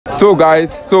So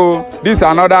guys, so this is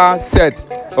another set.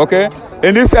 Okay,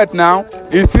 in this set now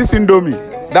is 6 indomie.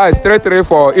 That is 3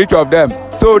 for each of them.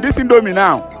 So this indomie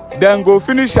now, then go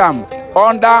finish them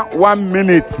under 1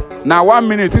 minute. Now 1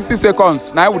 minute 60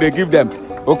 seconds. Now would they give them?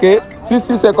 Okay,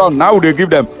 60 seconds. Now would they give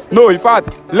them? No, in fact,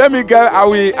 let me get.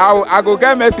 I go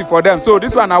get Messi for them. So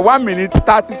this one now 1 minute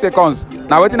 30 seconds.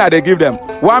 Now what thing they give them?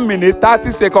 1 minute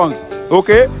 30 seconds.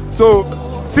 Okay, so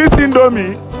 6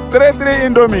 indomie, 3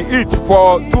 indomie each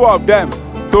for 2 of them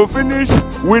to finish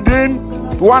within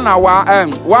 1 hour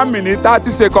and 1 minute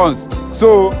 30 seconds.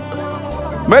 So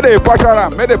make a portion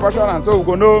and so we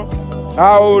go know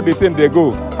how the thing they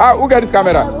go. Who get this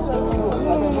camera?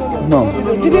 No.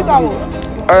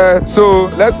 So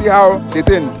let's see how the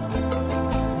thing.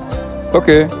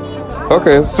 Okay.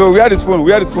 So where the spoon?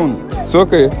 So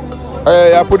okay.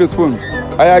 I put the spoon.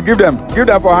 I give them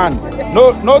for hand.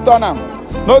 No turn them.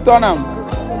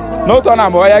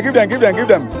 Oh, I give them.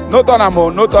 No turn them.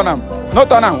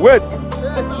 Wait.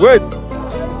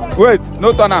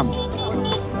 No turn them.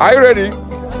 Are you ready?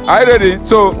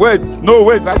 So wait.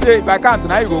 If I count,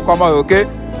 now you go come out. Okay.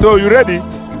 So you ready?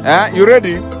 You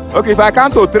ready? Okay. If I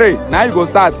count to 3, now you go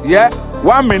start. Yeah.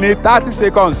 1 minute 30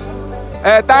 seconds.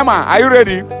 Timer. Are you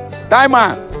ready?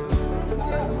 Timer.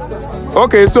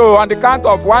 Okay. So on the count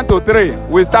of 1 to 3,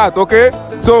 we start. Okay.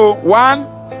 So 1,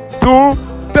 2,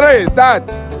 3. Start.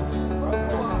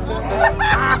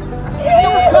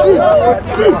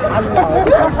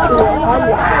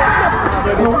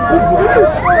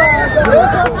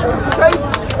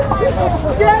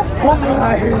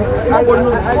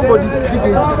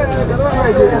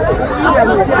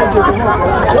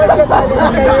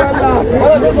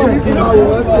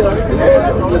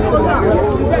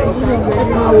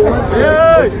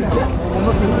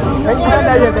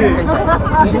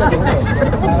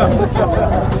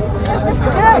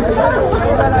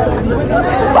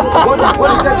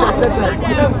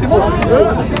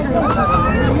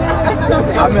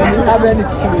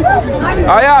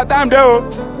 Yeah, time there.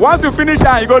 Once you finish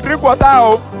and you go drink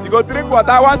water.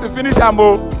 Once you finish and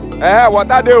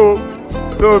water there.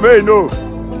 So may you know.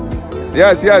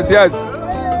 Yes.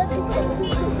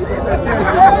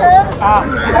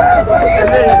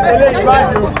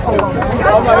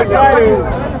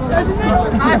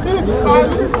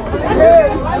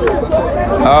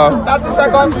 $30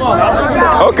 seconds more.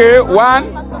 Okay, 1.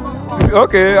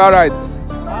 Okay, all right.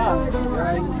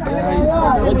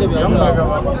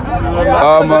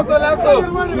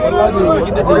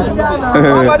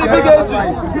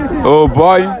 Oh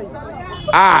boy.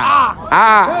 I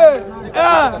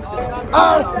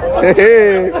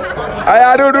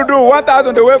do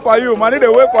 1,000 they wait for you. Money they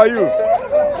wait for you.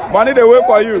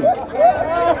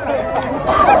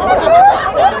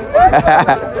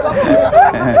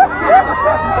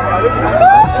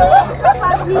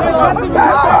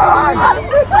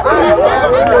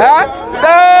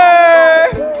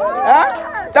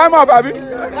 Time up, Abby.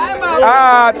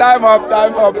 Time up.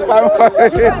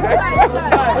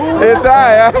 It's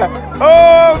time.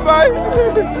 Oh my.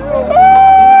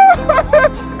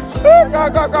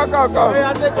 Come.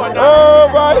 Oh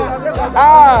boy.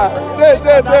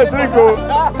 Drink.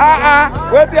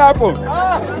 What happened?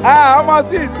 I must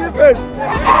see face.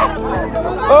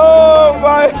 Oh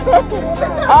boy.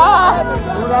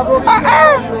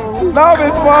 Now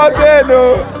it's more day, no.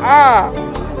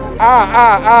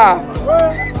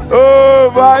 Oh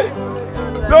boy.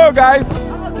 So guys,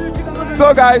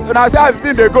 now see how the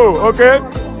thing they go, okay?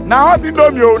 Now hot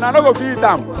indomie, una no go fit eat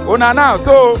am. Una no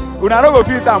go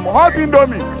fit eat am. Hot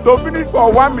indomie to finish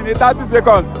for 1 minute 30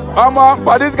 seconds.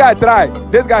 But this guy try.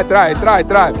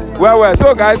 Well.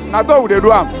 So guys, that's how we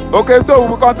do am. Okay, so we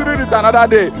will continue this another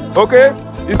day. Okay?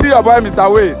 You see your boy Mr.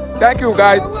 Way. Thank you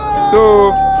guys.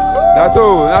 So that's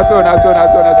all. That's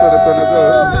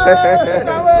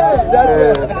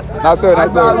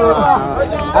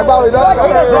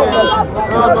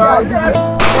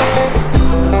all.